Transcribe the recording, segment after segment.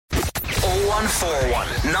0141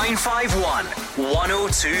 951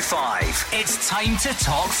 1025. It's time to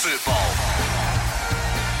talk football.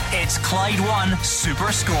 It's Clyde 1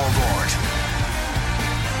 Super Scoreboard.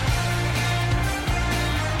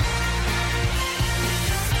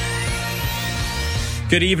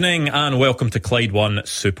 Good evening and welcome to Clyde 1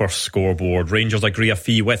 Super Scoreboard. Rangers agree a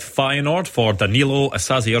fee with Feyenoord for Danilo.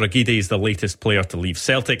 Asazi Urhoghide is the latest player to leave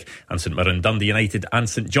Celtic, and St Mirren, Dundee United and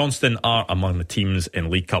St Johnstone are among the teams in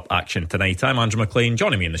League Cup action tonight. I'm Andrew Maclean.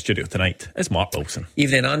 Joining me in the studio tonight is Mark Wilson.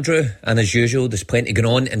 Evening, Andrew. And as usual, there's plenty going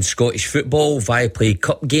on in Scottish football. Viaplay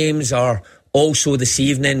Cup games are also this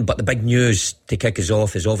evening, but the big news to kick us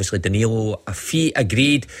off is obviously Danilo. A fee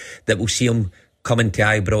agreed that will see him coming to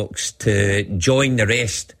Ibrox to join the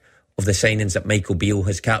rest of the signings that Michael Beale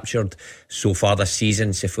has captured so far this season.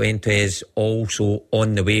 Cifuentes also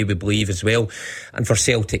on the way, we believe, as well. And for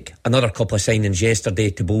Celtic, another couple of signings yesterday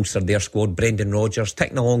to bolster their squad. Brendan Rodgers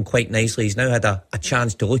ticking along quite nicely. He's now had a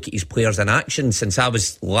chance to look at his players in action since I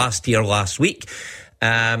was last week.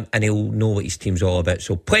 And he'll know what his team's all about.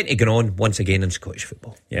 So plenty going on once again in Scottish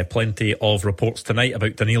football. Yeah, plenty of reports tonight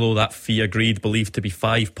about Danilo. That fee agreed, believed to be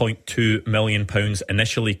 £5.2 million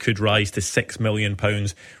initially, could rise to £6 million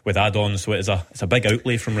with add-ons. So it's a big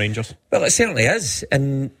outlay from Rangers. Well, it certainly is,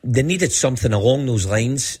 and they needed something along those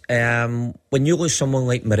lines. When you lose someone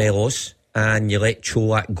like Morelos and you let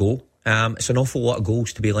Cholak go, it's an awful lot of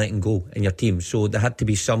goals to be letting go in your team. So there had to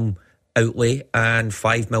be some outlay, and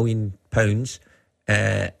 £5 million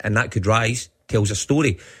and that could rise tells a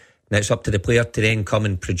story. Now it's up to the player to then come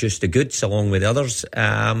and produce the goods along with the others,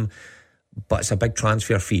 but it's a big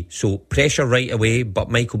transfer fee, so pressure right away. But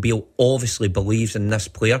Michael Beale obviously believes in this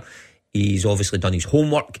player. He's obviously done his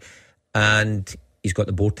homework and he's got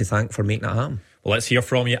the board to thank for making it happen. Well, let's hear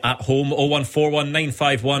from you at home. 0141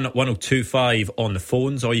 951 1025 on the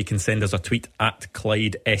phones, or you can send us a tweet at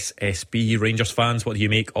Clyde SSB. Rangers fans, what do you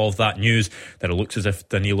make of that news that it looks as if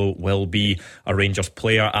Danilo will be a Rangers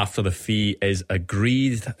player after the fee is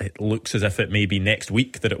agreed? It looks as if it may be next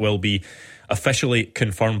week that it will be officially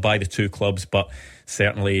confirmed by the two clubs, but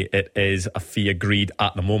certainly it is a fee agreed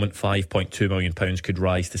at the moment. £5.2 million could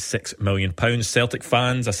rise to £6 million. Celtic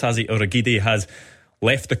fans, Asazi Urhoghide has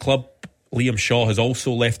left the club. Liam Shaw has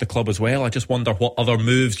also left the club as well. I just wonder what other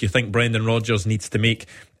moves you think Brendan Rodgers needs to make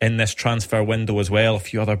in this transfer window as well. A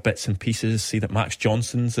few other bits and pieces. See that Max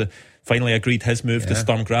Johnson's finally agreed his move to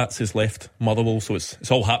Sturm Graz has left Motherwell, so it's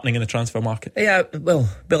all happening in the transfer market. Yeah, well,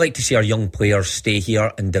 we like to see our young players stay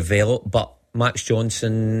here and develop, but Max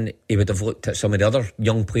Johnson, he would have looked at some of the other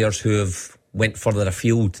young players who have went further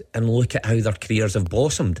afield and look at how their careers have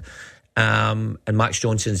blossomed. And Max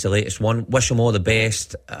Johnson's the latest one. Wish him all the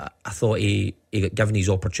best. I thought he got given his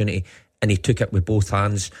opportunity and he took it with both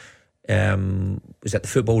hands. Was it the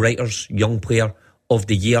Football Writers Young Player of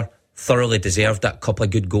the Year? Thoroughly deserved it. A couple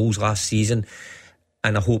of good goals last season,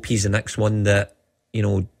 and I hope he's the next one that, you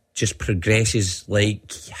know, just progresses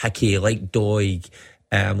like Hickey, like Doig,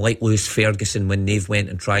 like Lewis Ferguson when they've went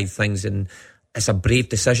and tried things. And it's a brave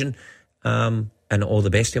decision, and all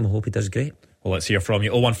the best to him. I hope he does great. Well, let's hear from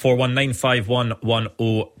you. 0141 951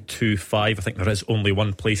 1025. I think there is only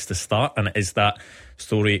one place to start, and it is that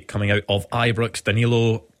story coming out of Ibrox.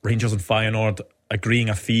 Danilo, Rangers and Feyenoord agreeing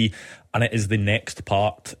a fee, and it is the next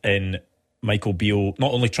part in Michael Beale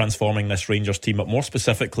not only transforming this Rangers team, but more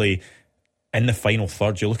specifically in the final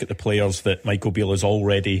third. You look at the players that Michael Beale has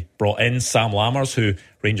already brought in. Sam Lammers, who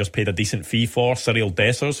Rangers paid a decent fee for. Cyril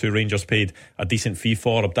Dessers, who Rangers paid a decent fee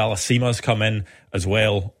for. Abdallah Sima's come in as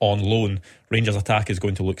well on loan. Rangers' attack is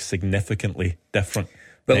going to look significantly different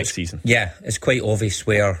next season. Yeah, it's quite obvious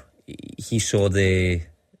where he saw the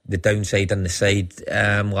downside and the side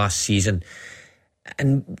last season.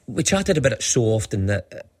 And we chatted about it so often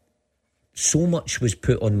that so much was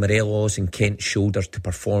put on Morelos and Kent's shoulders to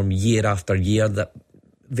perform year after year that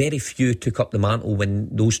very few took up the mantle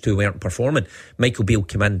when those two weren't performing. Michael Beale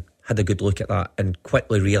came in, had a good look at that, and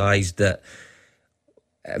quickly realised that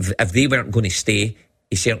if they weren't going to stay,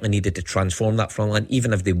 he certainly needed to transform that front line.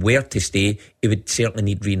 Even if they were to stay, he would certainly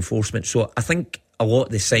need reinforcement. So I think a lot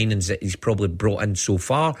of the signings that he's probably brought in so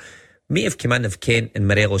far may have come in if Kent and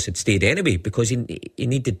Morelos had stayed anyway, because he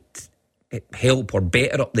needed help or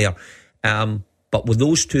better up there. But with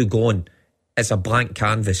those two gone, it's a blank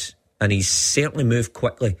canvas, and he's certainly moved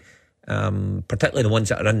quickly, particularly the ones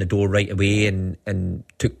that are in the door right away and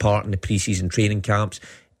took part in the pre-season training camps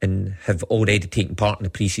and have already taken part in the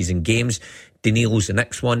pre-season games. Danilo's the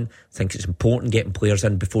next one. I think it's important getting players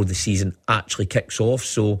in before the season actually kicks off,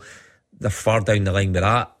 so they're far down the line with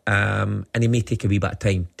that, and it may take a wee bit of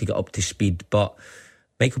time to get up to speed. But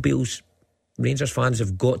Michael Beale's Rangers fans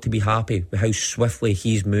have got to be happy with how swiftly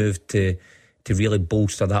he's moved to to really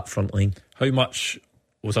bolster that front line. How much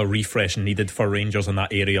was a refresh needed for Rangers in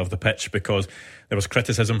that area of the pitch? Because there was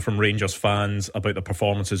criticism from Rangers fans about the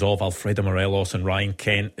performances of Alfredo Morelos and Ryan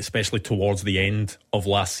Kent, especially towards the end of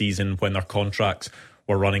last season when their contracts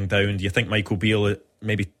were running down. Do you think Michael Beale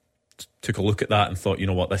maybe took a look at that and thought, you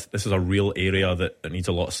know what, this is a real area that needs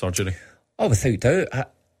a lot of surgery? Oh, without doubt.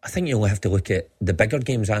 I think you only have to look at the bigger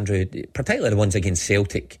games, Andrew, particularly the ones against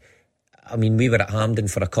Celtic. I mean, we were at Hampden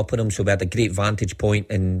for a couple of them, so we had a great vantage point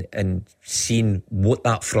in seeing what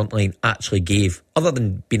that front line actually gave. Other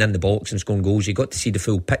than being in the box and scoring goals, you got to see the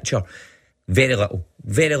full picture. Very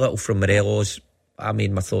little from Morelos. I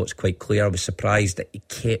made my thoughts quite clear. I was surprised that he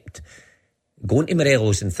kept going to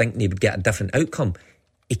Morelos and thinking he would get a different outcome.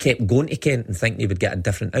 He kept going to Kent and thinking he would get a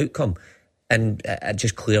different outcome. And it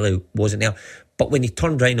just clearly wasn't there. But when he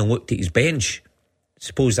turned around and looked at his bench, I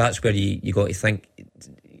suppose that's where you got to think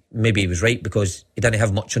maybe he was right, because he didn't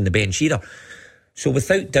have much on the bench either. So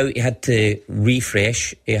without doubt, he had to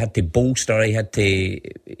refresh, he had to bolster, he had to,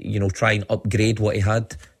 try and upgrade what he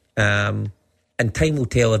had. And time will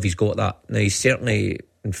tell if he's got that. Now, he's certainly,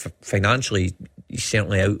 financially, he's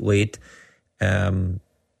certainly outlaid, what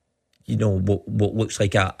looks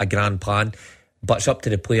like a grand plan. But it's up to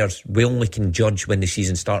the players. We only can judge when the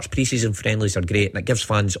season starts. Pre-season friendlies are great, and it gives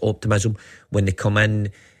fans optimism when they come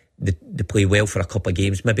in. They play well for a couple of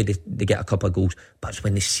games, maybe they get a couple of goals, but it's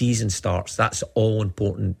when the season starts, that's the all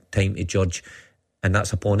important time to judge, and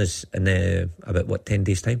that's upon us in about 10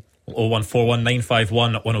 days time. 0141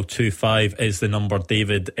 951 1025 is the number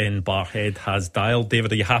David in Barhead has dialed.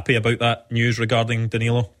 David, are you happy about that news regarding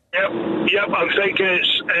Danilo? Yep, I think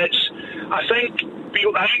I think we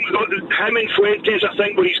got him and Fuentes, I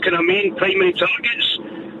think, were his kind of main primary targets,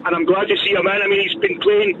 and I'm glad to see him in. I mean, he's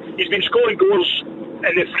been scoring goals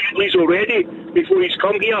in the friendlies already before he's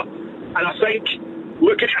come here, and I think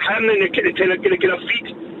looking at him and the kind of feet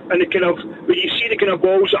and the kind of, when you see the kind of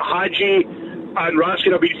balls that Hadji and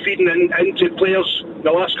Raskin have been feeding into players in the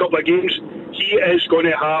last couple of games, he is going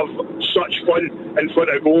to have such fun in front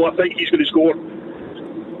of goal. I think he's going to score.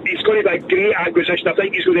 He's going to be a great acquisition. I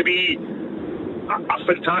think he's going to be a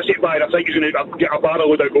fantastic buyer. I think he's going to get a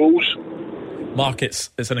barrel of goals. Mark, it's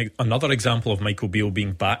another example of Michael Beale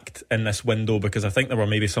being backed in this window, because I think there were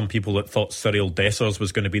maybe some people that thought Cyril Dessers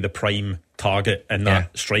was going to be the prime target in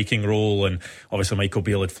that striking role, and obviously Michael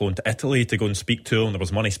Beale had flown to Italy to go and speak to him. There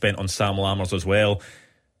was money spent on Sam Lammers as well.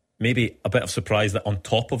 Maybe a bit of surprise that on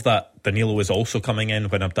top of that, Danilo is also coming in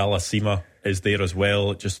when Abdallah Sima is there as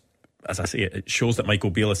well. It just, as I say, it shows that Michael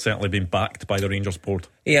Beale has certainly been backed by the Rangers board.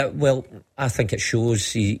 Yeah, well, I think it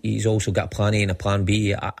shows he's also got a plan A and a plan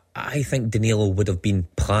B. I think Danilo would have been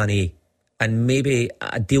plan A, and maybe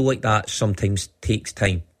a deal like that sometimes takes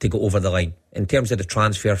time to go over the line. In terms of the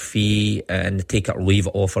transfer fee and the take it or leave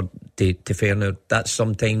it offer to Feyenoord, that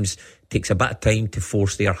sometimes takes a bit of time to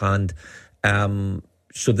force their hand.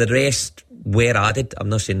 So the rest were added. I'm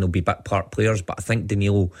not saying they'll be big part players, but I think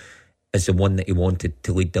Danilo is the one that he wanted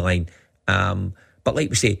to lead the line. But like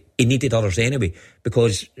we say, he needed others anyway,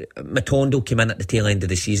 because Matondo came in at the tail end of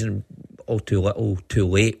the season, all too little, too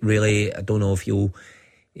late, really. I don't know if he'll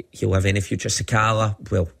have any future. Sakala,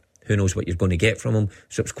 well, who knows what you're going to get from him.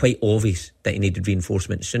 So it was quite obvious that he needed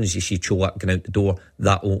reinforcement. As soon as you see Cholak going out the door,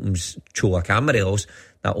 that opens Cholak and Morelos,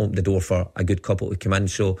 that opened the door for a good couple to come in.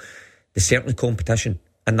 So there's certainly competition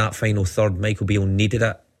in that final third. Michael Beale needed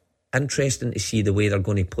it. Interesting to see the way they're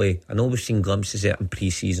going to play. I know we've seen glimpses of it in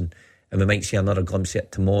pre-season, and we might see another glimpse of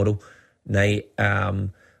it tomorrow night,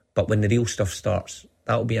 but when the real stuff starts,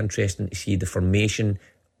 that'll be interesting to see the formation.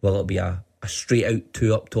 Will it be a straight out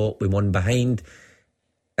two up top with one behind?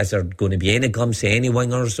 Is there going to be any glimpse of any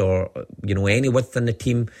wingers or any width in the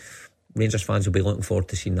team? Rangers fans will be looking forward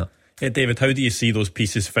to seeing that. Yeah, David, how do you see those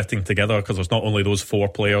pieces fitting together? Because there's not only those four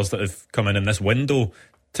players that have come in this window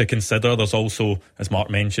to consider. There's also, as Mark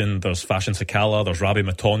mentioned, there's Fashion Sakala, there's Rabbi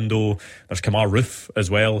Matondo, there's Kamar Roof as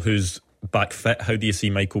well, who's back fit. How do you see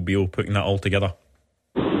Michael Beale putting that all together?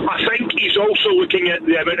 I think he's also looking at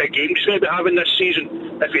the amount of games he's going to be having this season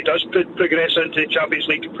if he does progress into the Champions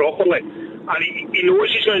League properly. And he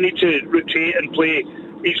knows he's going to need to rotate and play.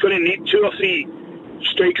 He's going to need 2 or 3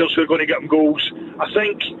 strikers who are going to get him goals. I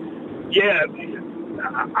think,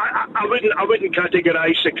 I wouldn't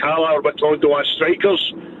categorise Sakala or Matondo as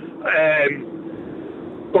strikers,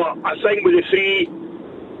 but I think with the 3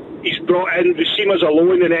 he's brought in, Visima's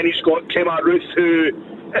alone, and then he's got Kemar Ruth, who,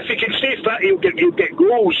 if he can stay fit, he'll get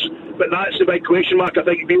goals. But that's the big question mark. I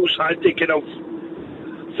think Beale's had to kind of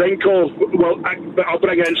think of, I'll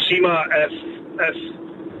bring in Sima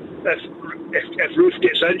if Ruth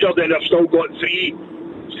gets injured, then I've still got three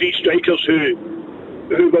strikers who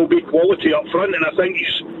who will be quality up front, and I think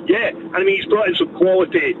he's brought in some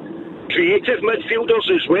quality creative midfielders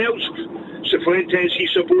as well. Cifuentes,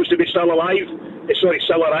 he's supposed to be still arriving,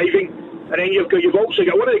 and then you've also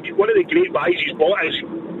got one of the great buys he's bought is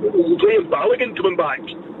Graham Balogun coming back.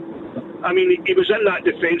 I mean, he was in that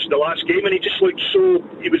defence in the last game, and he just looked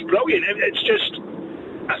he was brilliant. It's just,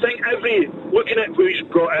 I think looking at who he's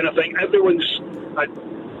brought in, I think everyone's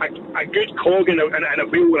a good cog in a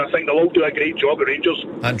wheel, and I think they'll all do a great job at Rangers.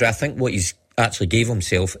 Andrew, I think what he's actually gave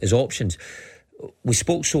himself is options. We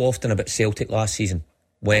spoke so often about Celtic last season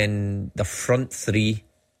when the front three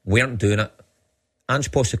weren't doing it.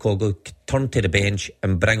 Ange Postecoglou could turn to the bench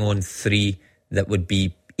and bring on three that would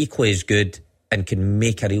be equally as good and can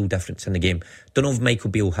make a real difference in the game. Don't know if Michael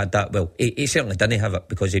Beale had that. Well, he certainly didn't have it,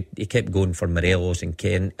 because he kept going for Morelos and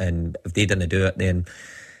Kent, and if they didn't do it, then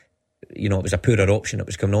it was a poorer option that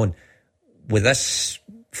was coming on. With this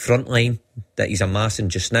front line that he's amassing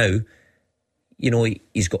just now,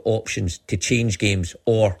 he's got options to change games,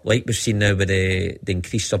 or like we've seen now with the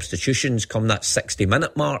increased substitutions, come that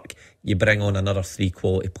 60-minute mark, you bring on another three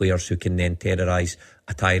quality players who can then terrorise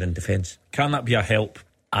a tiring defence. Can that be a help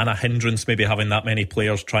and a hindrance, maybe having that many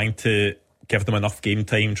players, trying to give them enough game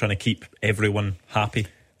time, trying to keep everyone happy?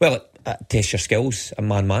 Well, it tests your skills and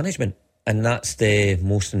man management, and that's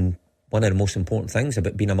one of the most important things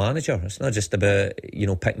about being a manager. It's not just about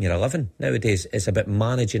picking your 11 nowadays. It's about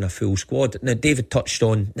managing a full squad. Now, David touched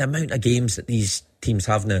on the amount of games that these teams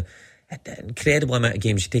have now. An incredible amount of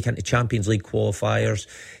games. You take into Champions League qualifiers,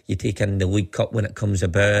 you take in the League Cup when it comes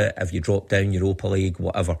about, if you drop down Europa League,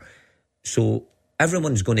 whatever. So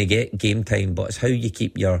everyone's going to get game time, but it's how you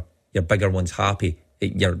keep your bigger ones happy,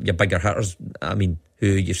 your bigger hitters, who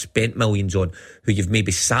you've spent millions on, who you've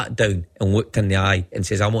maybe sat down and looked in the eye and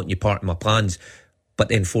says, I want you part of my plans, but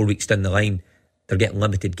then 4 weeks down the line they're getting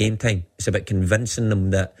limited game time. It's about convincing them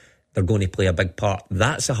that they're going to play a big part.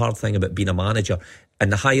 That's the hard thing about being a manager,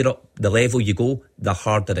 and the higher up the level you go, the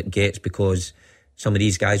harder it gets, because some of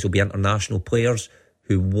these guys will be international players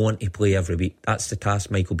who want to play every week. That's the task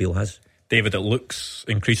Michael Beale has. David, it looks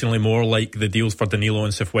increasingly more like the deals for Danilo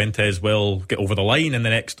and Cifuentes will get over the line in the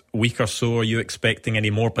next week or so. Are you expecting any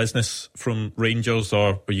more business from Rangers,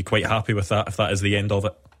 or are you quite happy with that, if that is the end of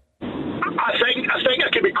it? I think I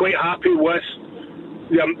can be quite happy with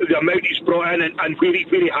the amount he's brought in, and where he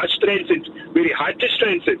has strengthened, where he had to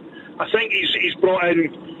strengthen. I think he's brought in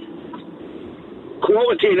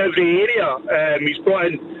quality in every area. He's brought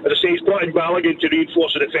in Balogun to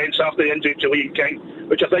reinforce the defence after the injury to Lee King,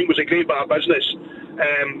 which I think was a great bit of business.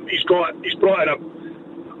 He's brought in a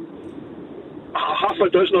half a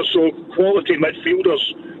dozen or so quality midfielders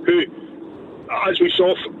who, as we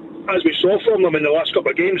saw from them in the last couple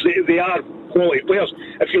of games, they are quality players.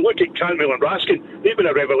 If you look at Cantwell and Raskin, they've been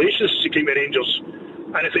a revelation since he came to Rangers.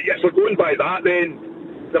 And if we're going by that, then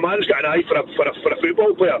the man's got an eye for a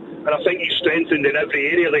football player, and I think he's strengthened in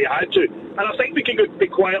every area that he had to. And I think we can be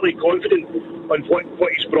quietly confident on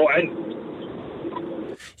what he's brought in.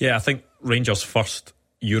 Yeah, I think Rangers' first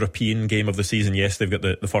European game of the season, yes, they've got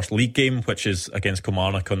the first league game, which is against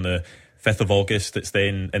Kilmarnock on the 5th of August. It's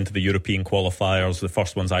then into the European qualifiers. The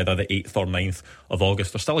first one's either the 8th or 9th of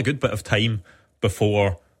August. There's still a good bit of time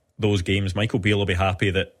before those games. Michael Beale will be happy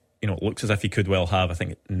that it looks as if he could well have, I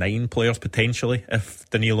think, 9 players potentially, if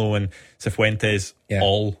Danilo and Cifuentes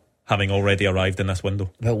all having already arrived in this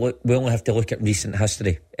window. Well, look, we only have to look at recent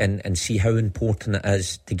history and see how important it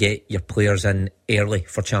is to get your players in early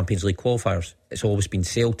for Champions League qualifiers. It's always been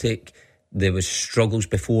Celtic. There was struggles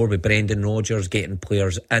before with Brendan Rodgers getting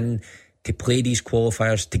players in to play these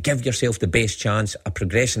qualifiers, to give yourself the best chance of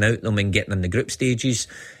progressing out them and getting in the group stages.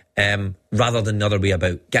 Rather than the other way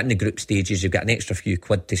about. Getting the group stages, you've got an extra few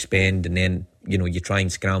quid to spend, and then you try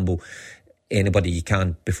and scramble anybody you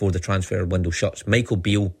can before the transfer window shuts. Michael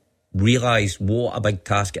Beale realised what a big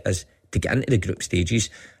task it is to get into the group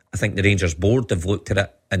stages. I think the Rangers board have looked at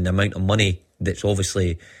it, and the amount of money that's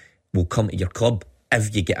obviously will come to your club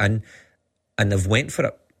if you get in, and they've went for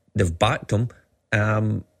it. They've backed him,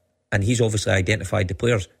 and he's obviously identified the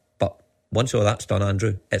players. But once all that's done,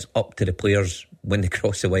 Andrew, it's up to the players when they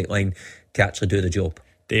cross the white line to actually do the job.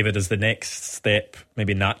 David, is the next step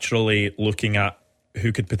maybe naturally looking at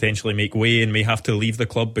who could potentially make way and may have to leave the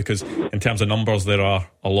club? Because in terms of numbers, there are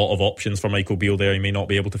a lot of options for Michael Beale there. He may not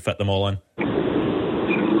be able to fit them all in.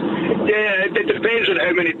 Yeah, it depends on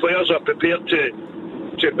how many players are prepared to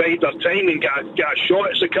bide their time and get a shot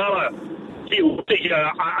at Sakala.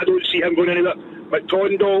 I don't see him going anywhere.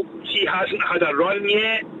 Matondo, he hasn't had a run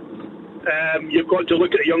yet. You've got to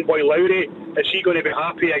look at the young boy Lowry. Is he going to be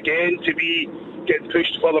happy again to be getting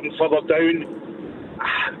pushed further and further down?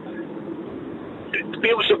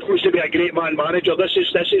 Bale's supposed to be a great man manager. This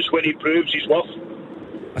is when he proves his worth.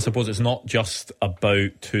 I suppose it's not just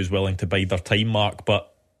about who's willing to bide their time, Mark,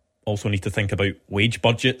 but also need to think about wage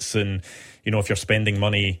budgets. And, you know, if you're spending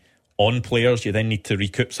money on players, you then need to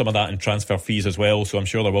recoup some of that in transfer fees as well. So I'm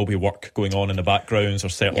sure there will be work going on in the backgrounds.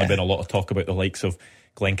 There's certainly been a lot of talk about the likes of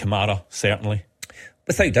Glenn Kamara, certainly.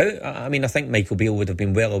 Without doubt. I mean, I think Michael Beale would have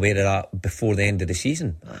been well aware of that before the end of the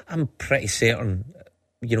season. I'm pretty certain,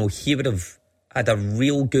 you know, he would have had a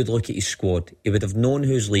real good look at his squad. He would have known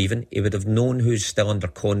who's leaving. He would have known who's still under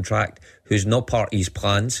contract, who's not part of his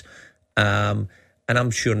plans. And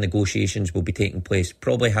I'm sure negotiations will be taking place.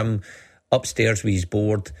 Probably him upstairs with his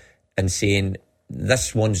board and saying,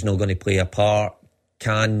 this one's not going to play a part.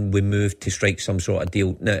 Can we move to strike some sort of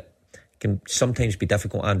deal? Now, it can sometimes be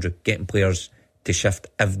difficult, Andrew, getting players to shift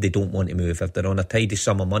if they don't want to move. If they're on a tidy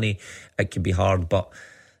sum of money, it can be hard. But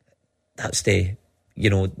that's the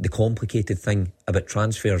complicated thing about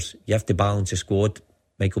transfers. You have to balance a squad.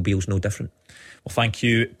 Michael Beale's no different. Well, thank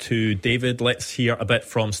you to David. Let's hear a bit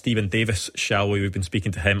from Stephen Davis, shall we? We've been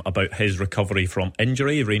speaking to him about his recovery from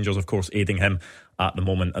injury. Rangers, of course, aiding him at the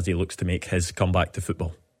moment as he looks to make his comeback to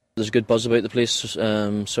football. There's a good buzz about the place.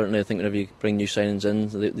 Certainly, I think whenever you bring new signings in,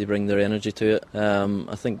 they bring their energy to it.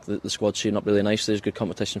 I think the squad's shaping up really nicely. There's good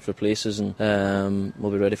competition for places, and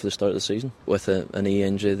we'll be ready for the start of the season. With a knee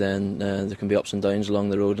injury, then there can be ups and downs along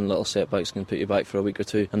the road, and little setbacks can put you back for a week or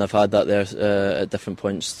two. And I've had that there at different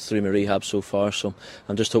points through my rehab so far. So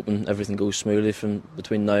I'm just hoping everything goes smoothly from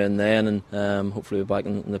between now and then, and hopefully we're back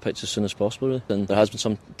in the pitch as soon as possible. Really. And there has been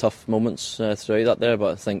some tough moments throughout that there,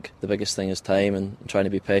 but I think the biggest thing is time and trying to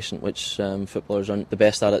be patient, which footballers aren't the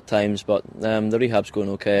best at times, but the rehab's going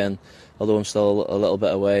okay, and although I'm still a little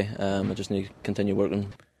bit away, I just need to continue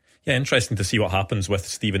working. Yeah, interesting to see what happens with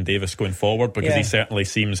Stephen Davis going forward, because he certainly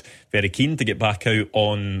seems very keen to get back out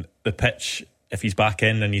on the pitch. If he's back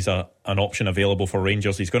in and he's an option available for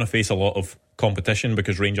Rangers, he's going to face a lot of competition,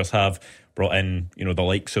 because Rangers have brought in, you know, the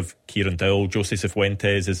likes of Kieran Dowell. Jose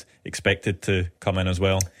Cifuentes is expected to come in as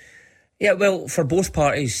well. Yeah, well, for both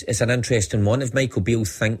parties, it's an interesting one. If Michael Beale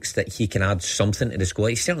thinks that he can add something to the squad,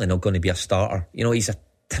 he's certainly not going to be a starter. You know, he's a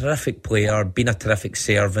terrific player, been a terrific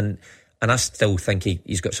servant, and I still think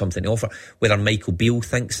he's got something to offer. Whether Michael Beale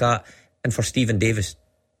thinks that, and for Stephen Davis,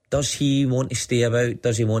 does he want to stay about?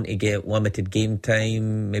 Does he want to get limited game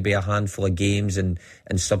time, maybe a handful of games and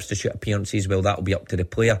substitute appearances? Well, that'll be up to the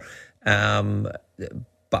player.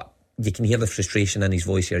 But you can hear the frustration in his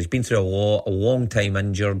voice here. He's been through a long time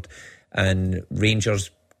injured, and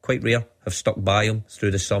Rangers, quite rare, have stuck by him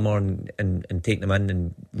through the summer and taken him in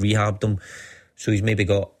and rehabbed him. So he's maybe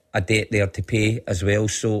got a debt there to pay as well.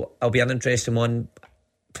 So it'll be an interesting one.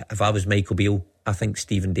 If I was Michael Beale, I think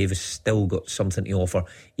Stephen Davis still got something to offer,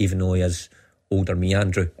 even though he is older than me,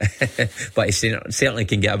 Andrew. But he certainly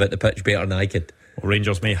can get about the pitch better than I could. Well,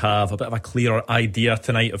 Rangers may have a bit of a clearer idea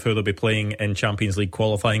tonight of who they'll be playing in Champions League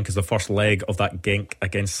qualifying, because the first leg of that Genk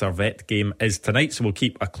against Servette game is tonight, so we'll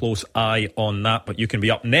keep a close eye on that. But you can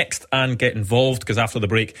be up next and get involved, because after the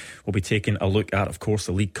break we'll be taking a look at, of course,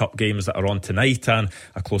 the League Cup games that are on tonight, and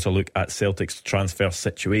a closer look at Celtic's transfer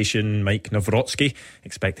situation. Mike Nawrocki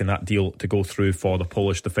expecting that deal to go through for the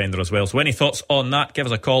Polish defender as well. So any thoughts on that, give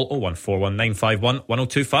us a call, 0141 951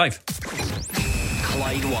 1025.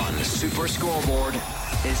 Clyde 1 Super Scoreboard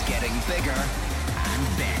is getting bigger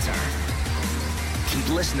and better. Keep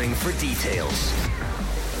listening for details.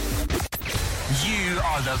 You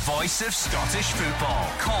are the voice of Scottish football.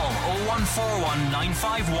 Call 0141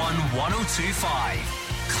 951 1025.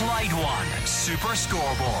 Clyde 1 Super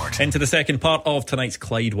Scoreboard. Into the second part of tonight's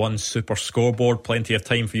Clyde 1 Super Scoreboard. Plenty of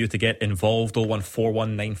time for you to get involved.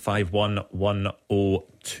 0141 951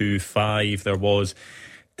 1025. There was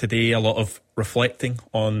today a lot of reflecting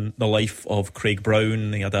on the life of Craig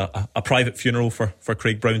Brown. They had a private funeral for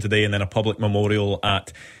Craig Brown today, and then a public memorial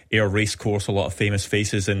at Ayr Racecourse. A lot of famous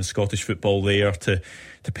faces in Scottish football there to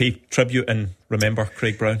pay tribute and remember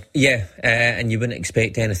Craig Brown. Yeah, and you wouldn't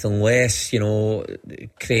expect anything less. You know,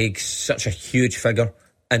 Craig's such a huge figure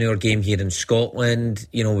in our game here in Scotland.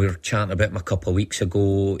 You know, we were chatting about him a couple of weeks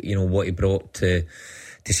ago, you know, what he brought to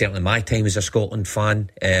certainly my time as a Scotland fan,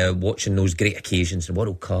 watching those great occasions, the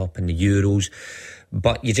World Cup and the Euros.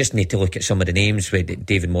 But you just need to look at some of the names with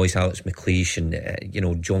David Moyes, Alex McLeish,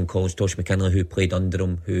 and John Collins, Tosh McKinley, who played under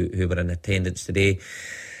him, who were in attendance today,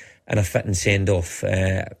 and a fitting send-off.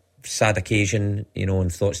 Sad occasion,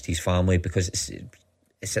 and thoughts to his family, because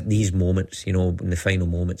it's at these moments, in the final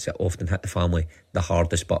moments, that often hit the family the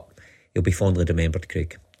hardest. But he'll be fondly remembered,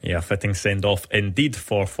 Craig. Yeah, fitting send-off indeed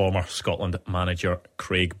for former Scotland manager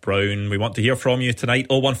Craig Brown. We want to hear from you tonight.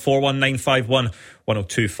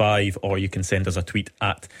 01419511025, or you can send us a tweet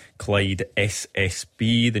at Clyde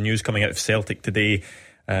SSB. The news coming out of Celtic today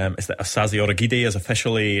is that Asazi Origide has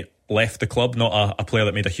officially left the club. Not a player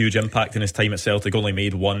that made a huge impact in his time at Celtic, only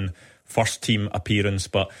made one first team appearance,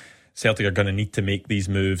 but Celtic are going to need to make these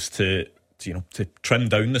moves to trim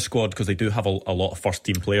down the squad, because they do have a lot of first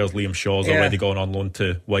team players. Liam Shaw's already gone on loan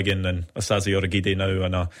to Wigan, and Asazi Origide now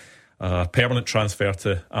on a permanent transfer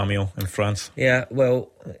to Amiens in France. Yeah, well,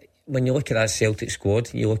 when you look at that Celtic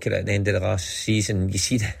squad, you look at it at the end of the last season, you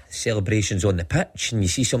see the celebrations on the pitch, and you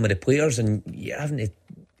see some of the players, and you're having to,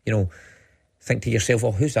 think to yourself,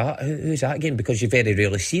 well, who's that again? Because you very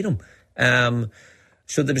rarely see them.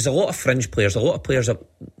 So there was a lot of fringe players, a lot of players that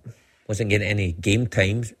wasn't getting any game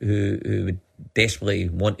times who would desperately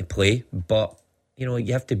want to play, but you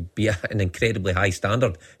have to be at an incredibly high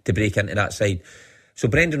standard to break into that side. So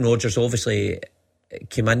Brendan Rodgers obviously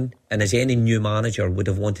came in, and as any new manager would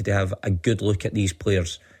have wanted to have a good look at these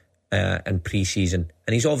players in pre-season,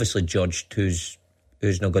 and he's obviously judged who's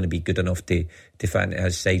not going to be good enough to fit into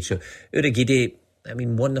his side. So Urhoghide,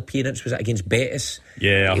 one appearance, was it against Betis?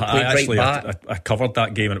 Yeah, I covered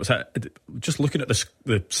that game, and it was just looking at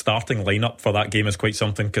the starting lineup for that game is quite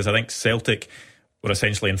something, because I think Celtic were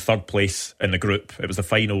essentially in third place in the group. It was the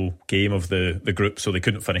final game of the group, so they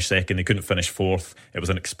couldn't finish second, they couldn't finish fourth. It was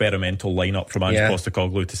an experimental lineup from Ange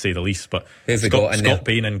Postecoglou, to say the least. But Scott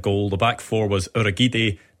Bain in goal. The back four was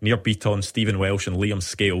Urhoghide, Nir Beaton, Stephen Welsh and Liam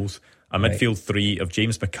Scales. A midfield three of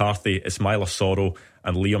James McCarthy, Ismaila Soro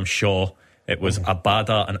and Liam Shaw. It was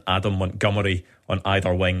Abada and Adam Montgomery on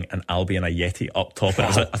either wing, and Albion Ayeti up top. And it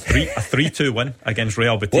was a 3-2 win against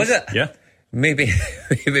Real Betis. Was it? Yeah. Maybe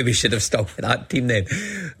we should have stuck with that team then.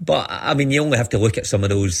 But you only have to look at some of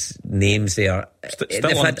those names there.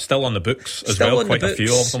 Still on the books as well. Quite a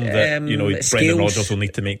few of them that Brendan Rodgers will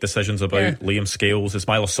need to make decisions about. Yeah. Liam Scales,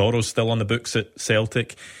 Ismaila Soro's still on the books at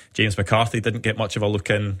Celtic. James McCarthy didn't get much of a look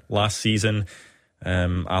in last season.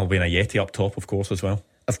 Albion Ayeti up top, of course, as well.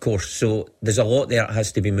 Of course, so there's a lot there that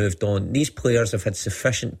has to be moved on. These players have had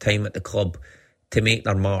sufficient time at the club to make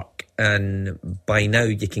their mark, and by now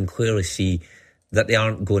you can clearly see that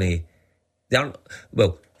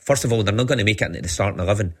first of all, they're not going to make it into the starting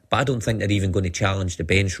 11, but I don't think they're even going to challenge the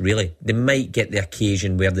bench, really. They might get the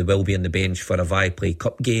occasion where they will be on the bench for a Viaplay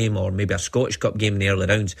Cup game, or maybe a Scottish Cup game in the early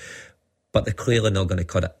rounds, but they're clearly not going to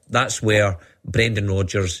cut it. That's where Brendan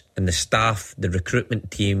Rodgers and the staff, the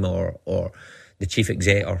recruitment team, or the chief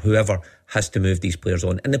exec or whoever, has to move these players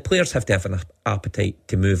on, and the players have to have an appetite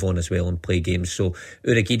to move on as well and play games. So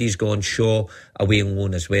Urhoghide's gone, Shaw away on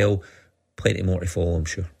loan as well, plenty more to follow, I'm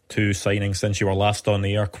sure. Two signings since you were last on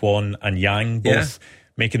the air, Kwon and Yang, both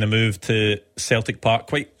making the move to Celtic Park,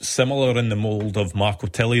 quite similar in the mould of Marco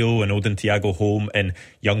Tilio and Odin Thiago Holm, and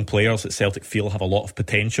young players that Celtic feel have a lot of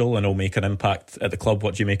potential and will make an impact at the club.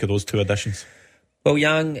 What do you make of those two additions? Well,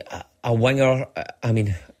 Yang, a winger,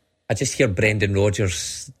 I just hear Brendan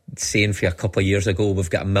Rodgers saying for a couple of years ago, we've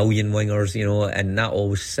got 1 million wingers, and that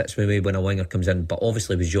always sits with me when a winger comes in. But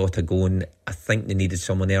obviously with Jota going, I think they needed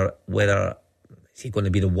someone there. Whether is he going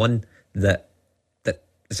to be the one that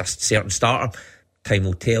is a certain starter, time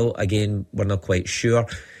will tell. Again, we're not quite sure.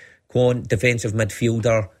 Kwon, defensive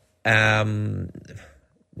midfielder.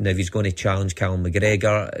 Now, if he's going to challenge Callum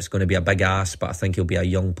McGregor, it's going to be a big ask, but I think he'll be a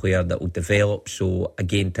young player that will develop. So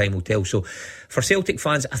again, time will tell. So for Celtic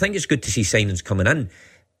fans, I think it's good to see signings coming in.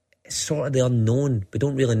 It's sort of the unknown. We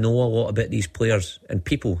don't really know a lot about these players, and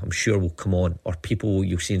people, I'm sure, will come on, or people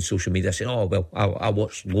you'll see on social media saying, oh, well, I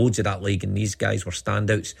watched loads of that league and these guys were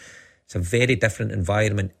standouts. It's a very different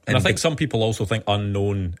environment. And I think some people also think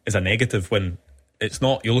unknown is a negative, when it's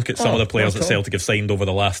not. You look at some of the players that Celtic have signed over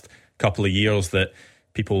the last couple of years that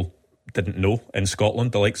people didn't know in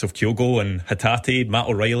Scotland, the likes of Kyogo and Hatate. Matt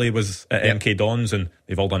O'Reilly was at MK Dons, and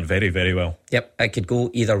they've all done very, very well. Yep, it could go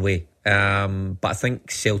either way. But I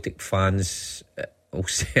think Celtic fans will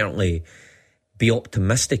certainly be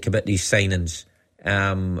optimistic about these signings,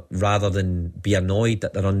 rather than be annoyed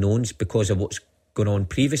that they're unknowns because of what's going on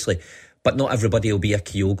previously. But not everybody will be a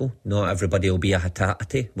Kyogo, not everybody will be a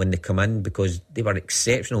Hatate when they come in, because they were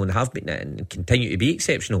exceptional and have been and continue to be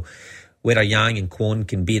exceptional. Whether Yang and Kwon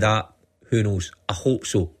can be that, who knows? I hope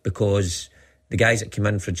so, because the guys that come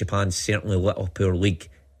in for Japan certainly lit up our league,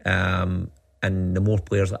 and the more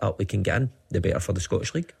players that we can get in, the better for the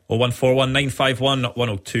Scottish League.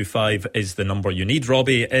 01419511025 is the number you need.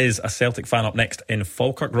 Robbie is a Celtic fan up next in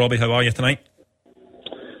Falkirk. Robbie, how are you tonight?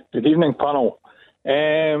 Good evening, panel.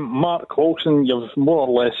 Mark Wilson, you've more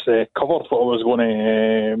or less covered what I was going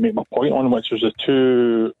to make my point on, which was the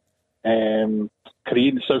two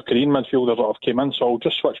South Korean midfielders that have came in. So I'll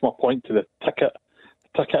just switch my point to the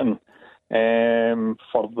ticketing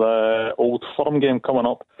for the Old Firm game coming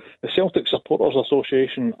up. The Celtic Supporters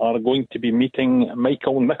Association are going to be meeting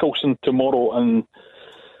Michael Nicholson tomorrow and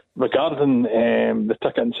regarding the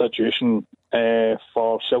ticketing situation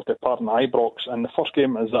for Celtic Park and Ibrox, and the first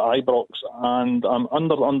game is at Ibrox, and I am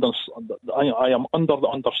under the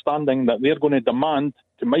understanding that they're going to demand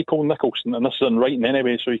to Michael Nicholson, and this is in writing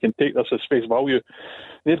anyway, so you can take this as face value.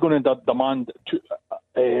 They're going to demand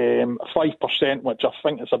 5%, which I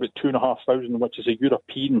think is about 2,500, which is a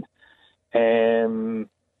European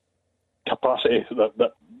capacity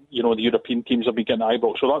that you know the European teams have been getting at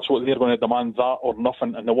Ibrox. So that's what they're going to demand, that or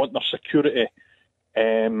nothing, and they want their security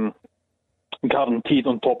guaranteed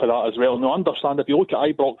on top of that as well. Now, understand, if you look at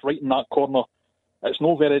Ibrox right in that corner, it's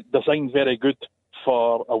not designed very good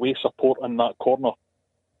for away support in that corner.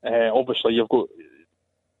 Obviously, you've got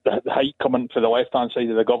the height coming for the left-hand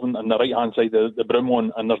side of the Govan and the right-hand side of the broom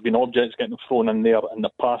one, and there's been objects getting thrown in there in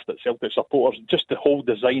the past at Celtic supporters. Just the whole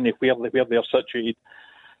design of where they're situated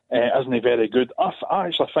isn't very good. I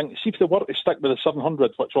actually think, see if they were to stick with the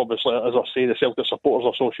 700, which obviously, as I say, the Celtic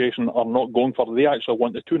Supporters Association are not going for. They actually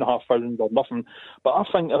want the 2,500 or nothing. But I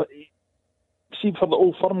think, see, for the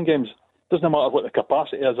Old Firm games, doesn't matter what the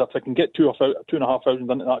capacity is. If they can get 2,500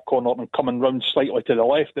 into that corner and coming round slightly to the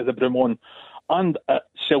left of the Broomlawn and at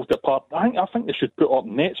Celtic Park, I think they should put up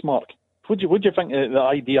nets, Mark. What do you think of the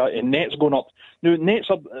idea of nets going up? Now, nets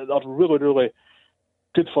are really, really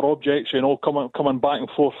good for objects, you know, coming back and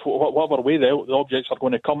forth, whatever way the objects are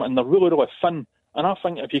going to come, and they're really, really thin. And I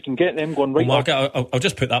think if you can get them going right... Well, Mark, I'll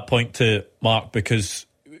just put that point to Mark, because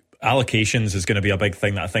allocations is going to be a big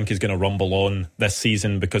thing that I think is going to rumble on this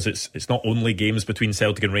season, because it's not only games between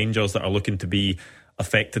Celtic and Rangers that are looking to be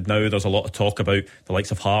affected now. There's a lot of talk about the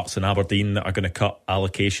likes of Hearts and Aberdeen that are going to cut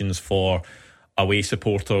allocations for away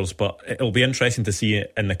supporters, but it'll be interesting to see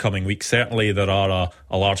it in the coming weeks. Certainly there are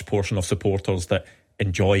a large portion of supporters that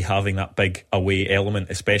enjoy having that big away element,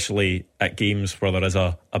 especially at games where there is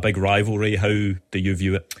a big rivalry. How do you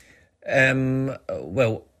view it?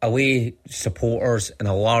 Well, away supporters, and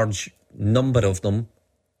a large number of them,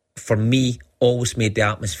 for me, always made the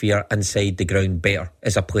atmosphere inside the ground better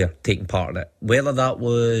as a player taking part in it. Whether that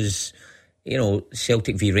was, you know,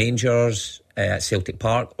 Celtic v Rangers at Celtic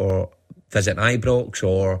Park, or visiting Ibrox,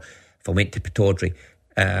 or if I went to Pittodrie.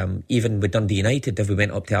 Even with Dundee United, if we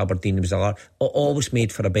went up to Aberdeen, it was always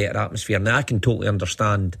made for a better atmosphere. Now, I can totally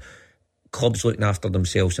understand clubs looking after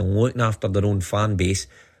themselves and looking after their own fan base,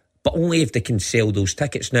 but only if they can sell those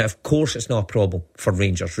tickets. Now, of course, it's not a problem for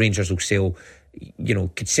Rangers. Rangers will sell, you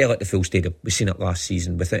know, could sell at the full stadium. We've seen it last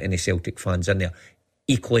season without any Celtic fans in there.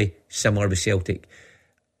 Equally similar with Celtic.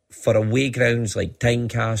 For away grounds like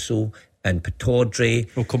Tynecastle and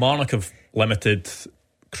Pittodrie... Well, Kilmarnock have limited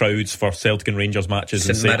crowds for Celtic and Rangers matches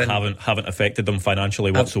and say haven't affected them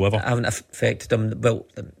financially whatsoever. Haven't affected them. Well,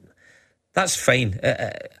 that's fine.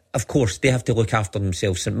 Of course, they have to look after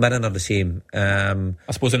themselves. St Mirren are the same.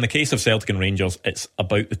 I suppose in the case of Celtic and Rangers, it's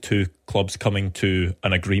about the two clubs coming to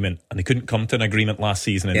an agreement, and they couldn't come to an agreement last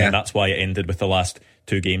season, and then that's why it ended with the last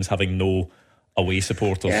two games having no away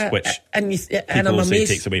supporters, which people will say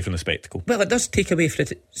takes away from the spectacle. Well, it does take away from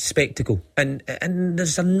the spectacle, and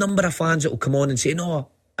there's a number of fans that will come on and say, no,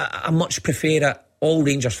 I much prefer it, all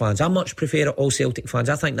Rangers fans, I much prefer it, all Celtic fans.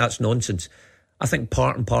 I think that's nonsense. I think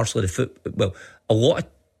part and parcel of a lot of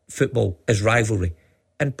football is rivalry,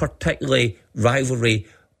 and particularly rivalry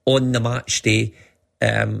on the match day,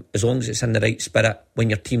 as long as it's in the right spirit. When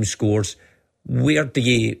your team scores, where do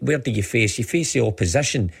you face? You face the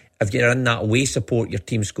opposition. If you're in that away support, your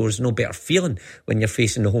team scores, no better feeling when you're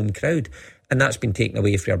facing the home crowd, and that's been taken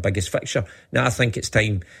away for your biggest fixture. Now, I think it's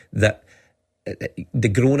time that the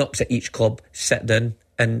grown-ups at each club sit down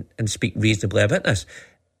and speak reasonably about this.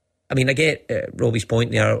 I mean, I get Robbie's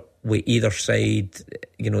point there with either side.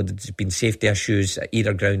 You know, there's been safety issues at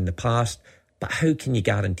either ground in the past, but how can you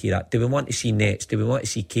guarantee that? Do we want to see nets? Do we want to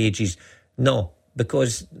see cages? No,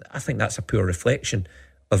 because I think that's a poor reflection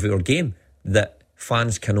of our game, that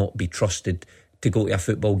fans cannot be trusted to go to a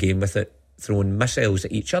football game without throwing missiles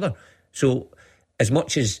at each other. So, as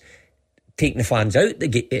much as taking the fans out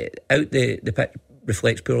the pitch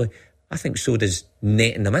reflects poorly, I think so does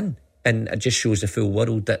netting them in. And it just shows the full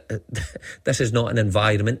world that this is not an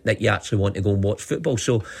environment that you actually want to go and watch football.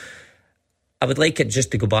 So I would like it just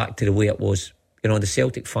to go back to the way it was. You know, the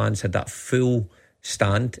Celtic fans had that full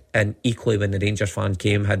stand, and equally when the Rangers fans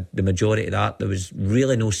came, had the majority of that. There was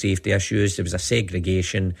really no safety issues. There was a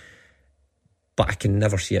segregation. but I can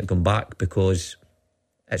never see it going back because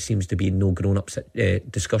it seems to be no grown-up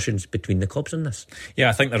discussions between the clubs on this. Yeah,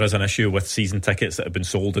 I think there is an issue with season tickets that have been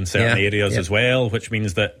sold in certain areas as well, which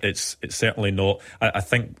means that it's certainly not. I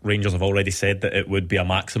think Rangers have already said that it would be a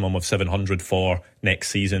maximum of 700 for next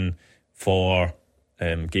season for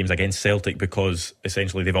games against Celtic, because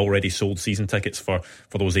essentially they've already sold season tickets for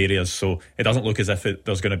those areas. So it doesn't look as if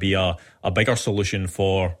there's going to be a bigger solution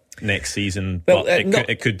for next season. Well, but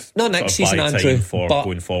it could not next season, buy Andrew, time for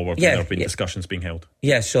going forward. Yeah, there have been discussions being held.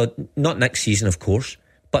 Yeah, so not next season, of course,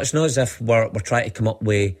 but it's not as if we're trying to come up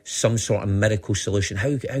with some sort of miracle solution.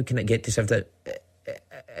 How can it get to something that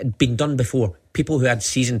had been done before? People who had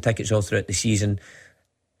season tickets all throughout the season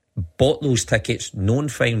bought those tickets, knowing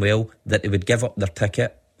fine well that they would give up their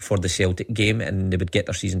ticket for the Celtic game and they would get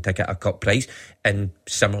their season ticket at a cut price. And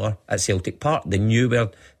similar at Celtic Park, they knew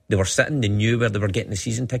where they were sitting, they knew where they were getting the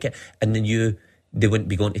season ticket, and they knew they wouldn't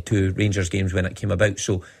be going to 2 Rangers games when it came about.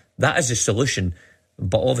 So that is a solution,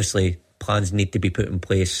 but obviously plans need to be put in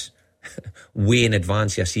place way in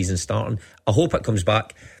advance of a season starting. I hope it comes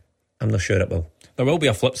back. I'm not sure it will. There will be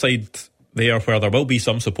a flip side there where there will be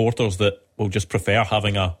some supporters that will just prefer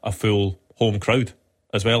having a full home crowd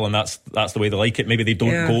as well, and that's the way they like it. Maybe they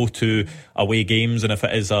don't go to away games, and if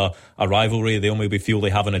it is a rivalry, they'll maybe feel they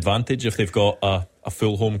have an advantage if they've got a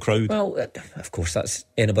full home crowd. Well, of course that's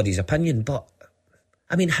anybody's opinion, but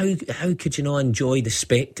I mean, how could you not enjoy the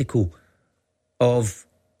spectacle of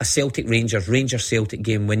a Celtic Rangers Celtic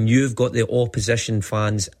game when you've got the opposition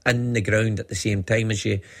fans in the ground at the same time as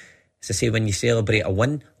you? As I say, when you celebrate a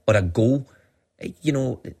win or a goal, you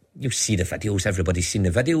know, you'll see the videos, everybody's seen the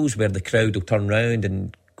videos where the crowd will turn round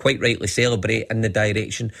and quite rightly celebrate in the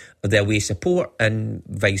direction of the away support and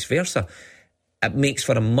vice versa. It makes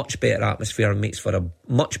for a much better atmosphere and makes for a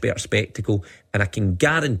much better spectacle, and I can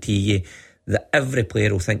guarantee you that every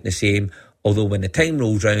player will think the same, although when the time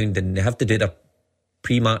rolls round and they have to do their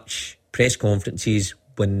pre-match press conferences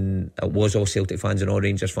when it was all Celtic fans and all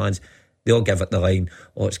Rangers fans, they all give it the line,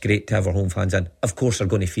 oh, it's great to have our home fans in. Of course they're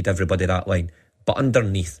going to feed everybody that line, but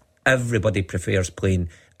underneath, everybody prefers playing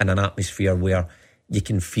in an atmosphere where you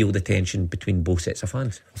can feel the tension between both sets of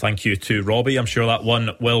fans. Thank you to Robbie. I'm sure that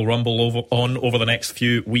one will rumble over the next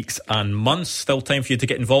few weeks and months. Still time for you to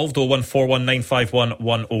get involved.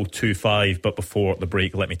 01419511025. But before the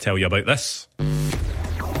break, let me tell you about this.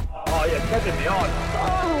 Oh, you're kidding me on.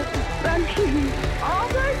 Oh, thank you. Oh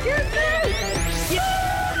my goodness.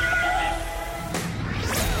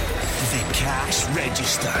 The cash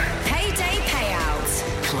register. Payday payouts.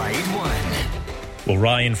 Clyde won. Well,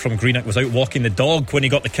 Ryan from Greenock was out walking the dog when he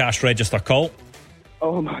got the cash register call.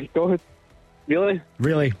 Oh my God. Really?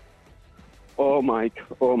 Really? Oh my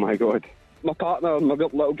God. My partner and my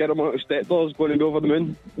little girl, my little stepdaughter's going to be over the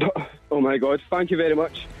moon. Oh my God. Thank you very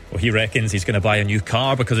much. Well, he reckons he's going to buy a new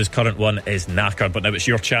car because his current one is knackered. But now it's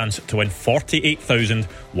your chance to win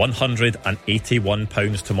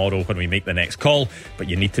 £48,181 tomorrow when we make the next call. But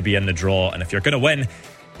you need to be in the draw. And if you're going to win,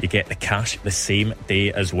 you get the cash the same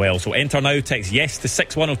day as well. So enter now, text yes to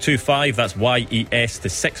 61025. That's YES to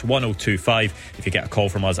 61025. If you get a call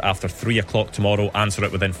from us after 3 o'clock tomorrow, answer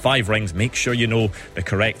it within 5 rings. Make sure you know the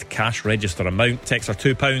correct cash register amount. Texts are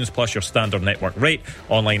 £2 plus your standard network rate.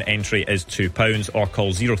 Online entry is £2, or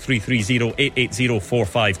call 0330 880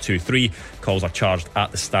 4523. Calls are charged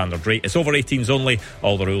at the standard rate. It's over 18s only.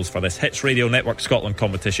 All the rules for this Hits Radio Network Scotland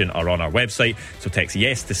competition are on our website. So text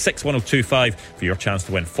yes to 61025 for your chance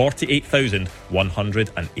to win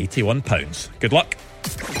 £48,181. Good luck.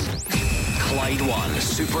 Clyde One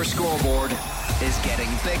Super Scoreboard is getting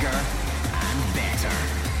bigger and better.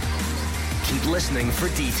 Keep listening for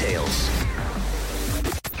details.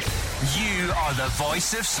 You are the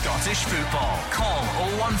voice of Scottish football. Call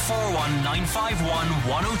 0141 951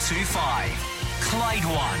 1025. Clyde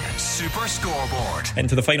One Super Scoreboard.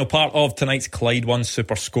 Into the final part of tonight's Clyde One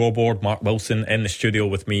Super Scoreboard. Mark Wilson in the studio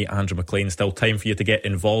with me, Andrew Maclean. Still time for you to get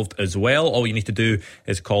involved as well. All you need to do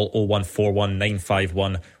is call 0141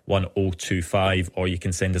 951 1025, or you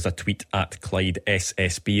can send us a tweet at Clyde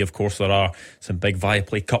SSB. Of course, there are some big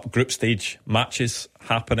Viaplay Cup group stage matches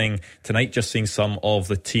happening tonight. Just seeing some of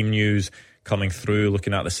the team news coming through.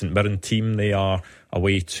 Looking at the St Mirren team, they are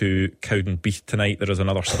away to Cowdenbeath tonight. There is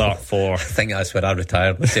another start for... I think that's where I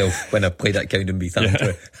retired myself when I played at Cowdenbeath.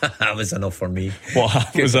 Yeah. That was enough for me.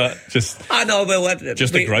 What was that? Just I know. Well,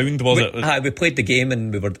 just the ground, was it? We played the game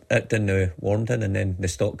and we were in Warrington, and then the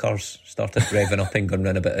stock cars started revving up and going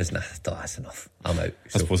round a bit. That's enough. I'm out.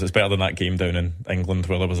 So. I suppose it's better than that game down in England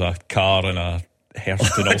where there was a car and a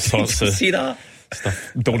hearse and all sorts of... See that?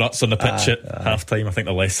 stuff donuts on the pitch at half time. I think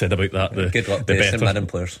the less said about that, good luck the to better. St Mirren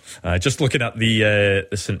players. Just looking at the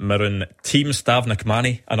St Mirren team, Stav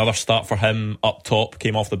McManey, another start for him up top,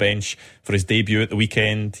 came off the bench for his debut at the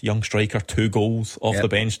weekend. Young striker, 2 goals off the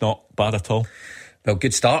bench, not bad at all. Well,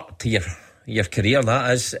 good start to your career,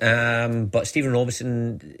 that is. But Stephen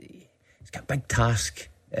Robinson, he's got a big task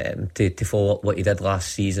to follow up what he did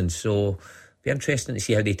last season, so be interesting to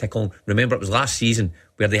see how they tick on. Remember, it was last season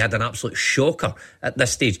where they had an absolute shocker at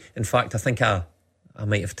this stage. In fact, I think I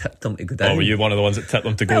might have tipped them to go down. Oh, were you one of the ones that tipped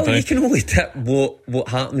them to go down? You can only tip what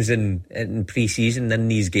happens in pre-season in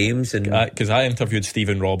these games. Because I interviewed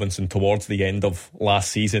Stephen Robinson towards the end of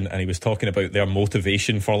last season, and he was talking about their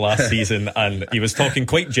motivation for last season, and he was talking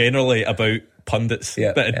quite generally about pundits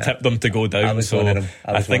that had tipped them to go down. I was one of them.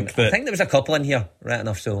 I think there was a couple in here, right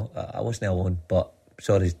enough, so I wasn't alone. But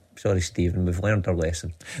sorry Stephen, we've learned our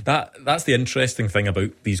lesson. That's the interesting thing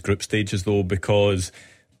about these group stages, though, because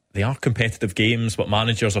they are competitive games, but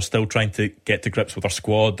managers are still trying to get to grips with their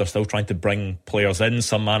squad. They're still trying to bring players in.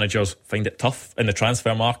 Some managers find it tough in the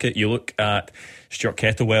transfer market. You look at Stuart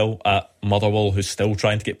Kettlewell at Motherwell, who's still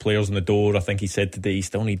trying to get players in the door. I think he said today he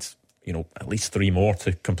still needs at least 3 more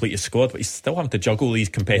to complete his squad, but he's still having to juggle these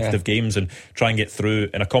competitive games and try and get through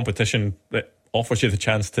in a competition that offers you the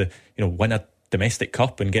chance to win a domestic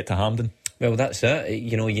cup and get to Hampden. Well, that's it.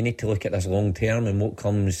 You need to look at this long term and what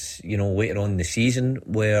comes, later on in the season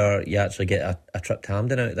where you actually get a trip to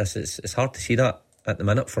Hampden out of this. It's hard to see that at the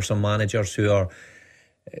minute for some managers who are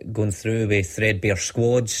going through with threadbare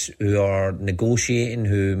squads, who are negotiating,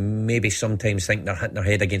 who maybe sometimes think they're hitting their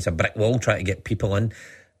head against a brick wall trying to get people in.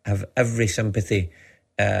 I have every sympathy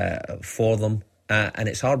for them. And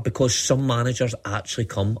it's hard because some managers actually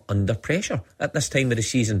come under pressure at this time of the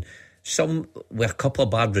season. Some with a couple of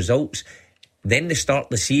bad results, then they start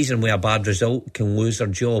the season with a bad result, can lose their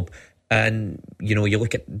job. And you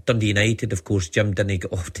look at Dundee United, of course. Jim didn't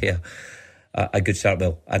get off to a good start.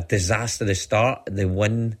 Well, a disastrous start. They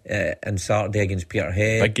win on Saturday against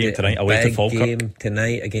Peterhead. Big game tonight away to Falkirk. Big game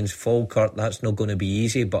tonight against Falkirk. That's not going to be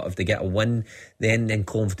easy, but if they get a win, then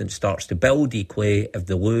confidence starts to build. Equally, if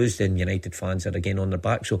they lose, then United fans are again on their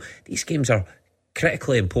back. So these games are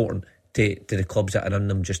critically important to the clubs that are in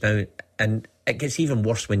them just now. And it gets even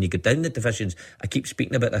worse when you go down the divisions. I keep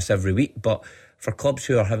speaking about this every week, but for clubs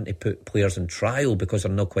who are having to put players on trial because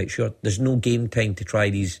they're not quite sure, there's no game time to try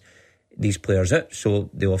these players out, so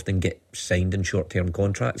they often get signed in short-term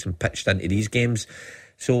contracts and pitched into these games.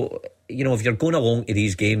 So if you're going along to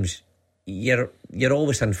these games, you're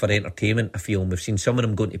always in for entertainment, I feel, and we've seen some of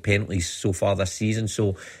them going to penalties so far this season.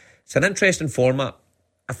 So it's an interesting format.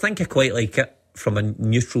 I think I quite like it from a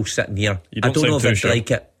neutral sitting here. I don't know if I'd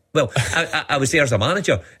like it. Well, I was there as a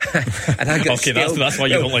manager and I got okay, that's why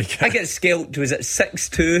you don't like it. I get scaled. Was it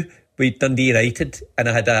 6-2 with Dundee United, and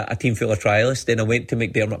I had a team full of trialists. Then I went to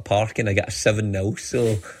McDermott Park and I got a 7-0.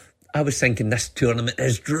 So I was thinking this tournament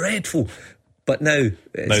is dreadful. But now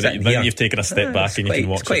that you've taken a step back and you can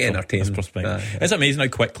watch it's quite it entertaining. It's amazing how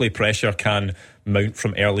quickly pressure can mount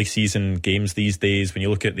from early season games these days. When you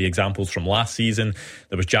look at the examples from last season,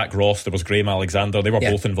 there was Jack Ross, there was Graham Alexander. They were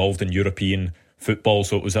both involved in European football,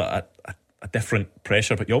 so it was a different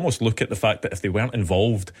pressure. But you almost look at the fact that if they weren't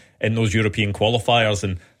involved in those European qualifiers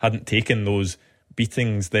and hadn't taken those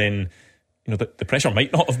beatings, then the pressure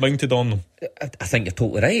might not have mounted on them. I think you're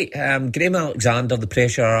totally right. Graham Alexander, the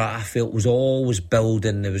pressure I felt was always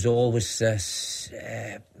building. There was always this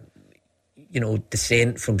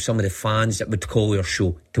dissent from some of the fans that would call your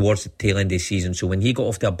show towards the tail end of the season. So when he got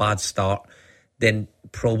off to a bad start, then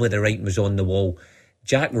probably the writing was on the wall.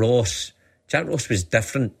 Jack Ross was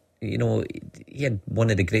different. He had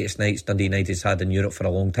one of the greatest nights Dundee United's had in Europe for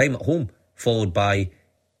a long time at home, followed by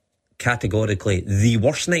categorically the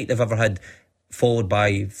worst night they've ever had, followed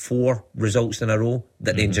by 4 results in a row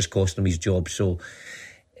that then just cost him his job. So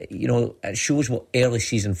it shows what early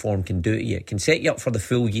season form can do to you. It can set you up for the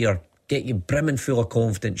full year, get you brimming full of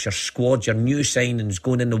confidence, your squad, your new signings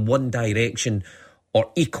going in the one direction,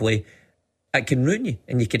 or equally it can ruin you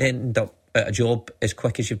and you can end up at a job as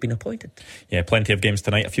quick as you've been appointed. Yeah, plenty of games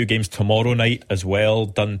tonight, a few games tomorrow night as well.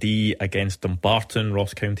 Dundee against Dumbarton,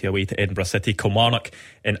 Ross County away to Edinburgh City, Kilmarnock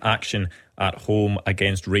in action at home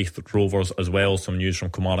against Wraith Rovers as well. Some news from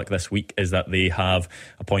Kilmarnock this week is that they have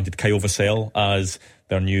appointed Kyle Vassell as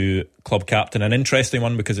their new club captain. An interesting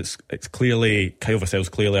one because it's clearly, Kyle Vassell's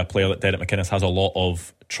clearly a player that Derek McInnes has a lot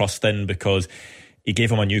of trust in, because he gave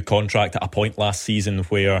him a new contract at a point last season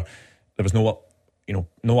where there was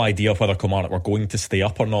no idea whether Kilmarnock were going to stay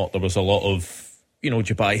up or not. There was a lot of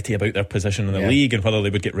dubiety about their position in the league and whether they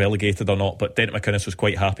would get relegated or not. But Derek McInnes was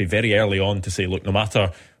quite happy very early on to say, look, no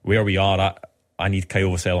matter where we are at I need Kyle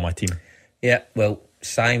Vassell on my team. Yeah, well,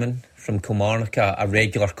 Simon from Kilmarnock, a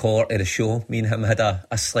regular caller to the show, me and him had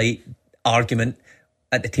a slight argument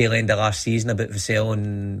at the tail end of last season about Vassell,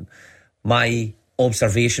 and my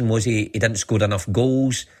observation was he didn't score enough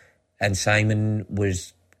goals, and Simon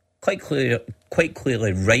was quite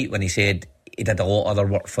clearly right when he said he did a lot of other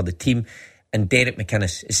work for the team, and Derek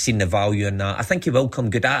McInnes has seen the value in that. I think he will come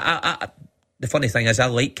good. The funny thing is, I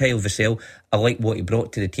like Kyle Vassell. I like what he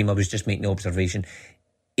brought to the team. I was just making the observation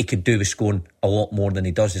he could do with scoring a lot more than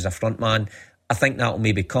he does as a front man. I think that'll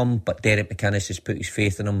maybe come, but Derek McInnes has put his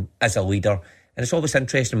faith in him as a leader, and it's always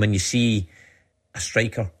interesting when you see a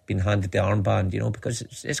striker being handed the armband, because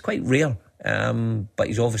it's quite rare. But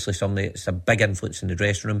he's obviously somebody that's a big influence in the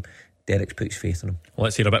dressing room. Derek's put his faith in him. Well,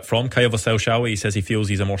 let's hear a bit from Kyle Vassell, shall we? He says he feels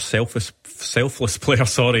he's a more selfless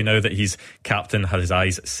player, now that he's captain, had his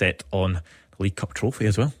eyes set on the League Cup trophy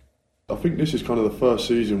as well. I think this is kind of the first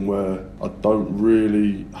season where I don't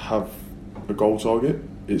really have a goal target.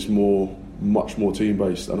 It's much more team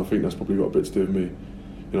based, and I think that's probably got a bit to do with me,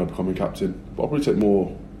 becoming captain. But I probably take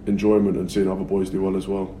more enjoyment and seeing other boys do well as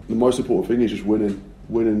well. The most important thing is just winning.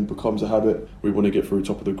 Winning becomes a habit. We want to get through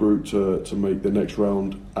top of the group to make the next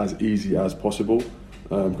round as easy as possible,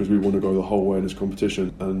 because we want to go the whole way in this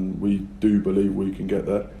competition, and we do believe we can get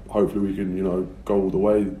there. Hopefully we can go all the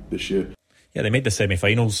way this year. Yeah, they made the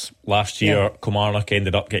semi-finals last year. Yeah. Kilmarnock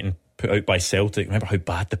ended up getting put out by Celtic. Remember how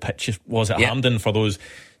bad the pitch was at Hampden for those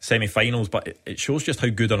semi-finals, but it shows just how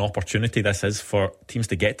good an opportunity this is for teams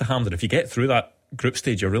to get to Hampden. If you get through that group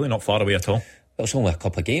stage, you're really not far away at all. Well, it's only a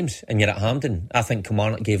couple of games and you're at Hampden. I think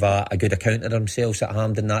Kilmarnock gave a good account of themselves at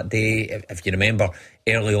Hampden that day. If you remember,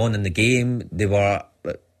 early on in the game, they were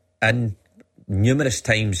in numerous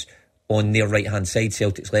times on their right-hand side,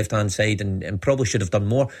 Celtic's left-hand side, and probably should have done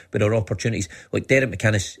more with their opportunities. Like Derek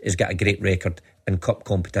McInnes has got a great record in cup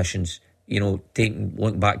competitions,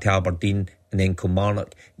 looking back to Aberdeen and then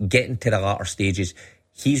Kilmarnock, getting to the latter stages.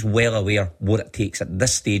 He's well aware what it takes at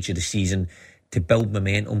this stage of the season to build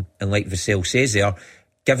momentum, and like Vassell says there,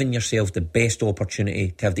 giving yourself the best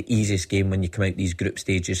opportunity to have the easiest game when you come out these group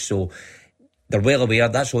stages. So they're well aware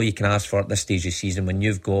that's all you can ask for at this stage of the season, when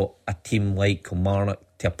you've got a team like Kilmarnock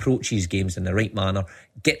to approach these games in the right manner,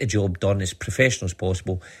 get the job done as professional as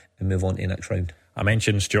possible, and move on to the next round. I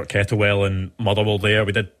mentioned Stuart Kettlewell and Motherwell there.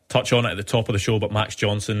 We did touch on it at the top of the show, but Max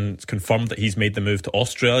Johnson's confirmed that he's made the move to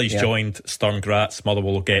Austria. He's joined Sturm Graz.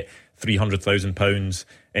 Motherwell will get £300,000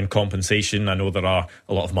 in compensation. I know there are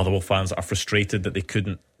a lot of Motherwell fans that are frustrated that they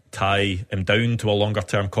couldn't tie him down to a longer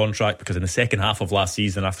term contract, because in the second half of last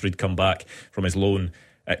season, after he'd come back from his loan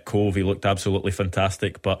at Cove, he looked absolutely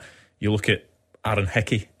fantastic. But you look at Aaron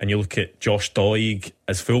Hickey and you look at Josh Doig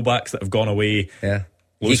as fullbacks that have gone away. Yeah.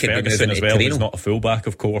 Lewis Ferguson as well, who's not a fullback,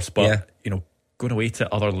 of course, but going away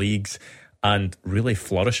to other leagues and really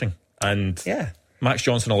flourishing. And Max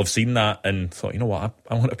Johnson will have seen that and thought,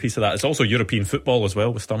 I want a piece of that. It's also European football as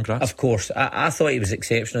well with Sturm Graz. Of course. I thought he was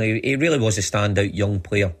exceptional. He really was a standout young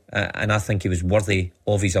player, and I think he was worthy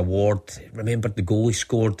of his award. Remember the goal he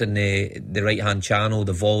scored in the right-hand channel,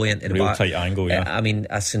 the volley into the real back. Tight angle,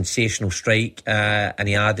 a sensational strike, and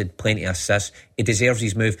he added plenty of assists. He deserves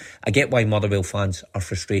his move. I get why Motherwell fans are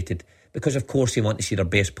frustrated, because of course they want to see their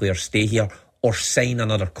best players stay here or sign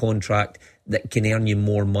another contract that can earn you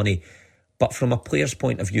more money. But from a player's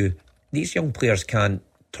point of view, these young players can't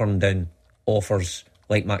turn down offers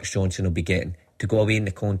like Max Johnson will be getting to go away in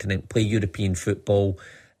the continent, play European football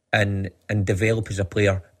and develop as a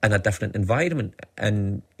player in a different environment.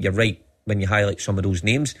 And you're right when you highlight some of those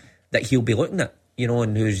names that he'll be looking at,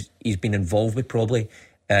 and he's been involved with probably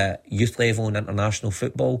youth level and international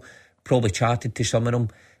football, probably chatted to some of them.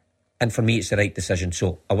 And for me, it's the right decision.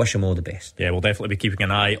 So I wish him all the best. Yeah, we'll definitely be keeping an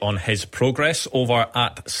eye on his progress over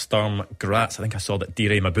at Sturm Graz. I think I saw that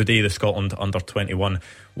Dire Mabudi, the Scotland under-21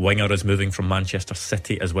 winger, is moving from Manchester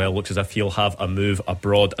City as well. Looks as if he'll have a move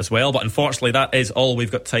abroad as well. But unfortunately, that is all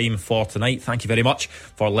we've got time for tonight. Thank you very much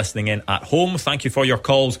for listening in at home. Thank you for your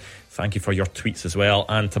calls. Thank you for your tweets as well.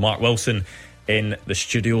 And to Mark Wilson in the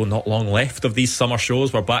studio, not long left of these summer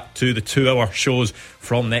shows. We're back to the 2-hour shows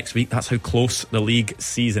from next week. That's how close the league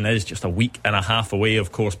season is, just a week and a half away.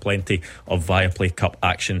 Of course, plenty of Viaplay Cup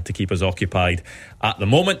action to keep us occupied at the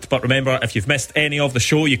moment. But remember, if you've missed any of the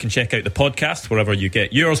show, you can check out the podcast wherever you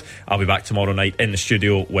get yours. I'll be back tomorrow night in the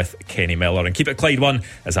studio with Kenny Miller. And keep it Clyde 1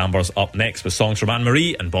 as Amber's up next with songs from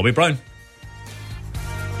Anne-Marie and Bobby Brown.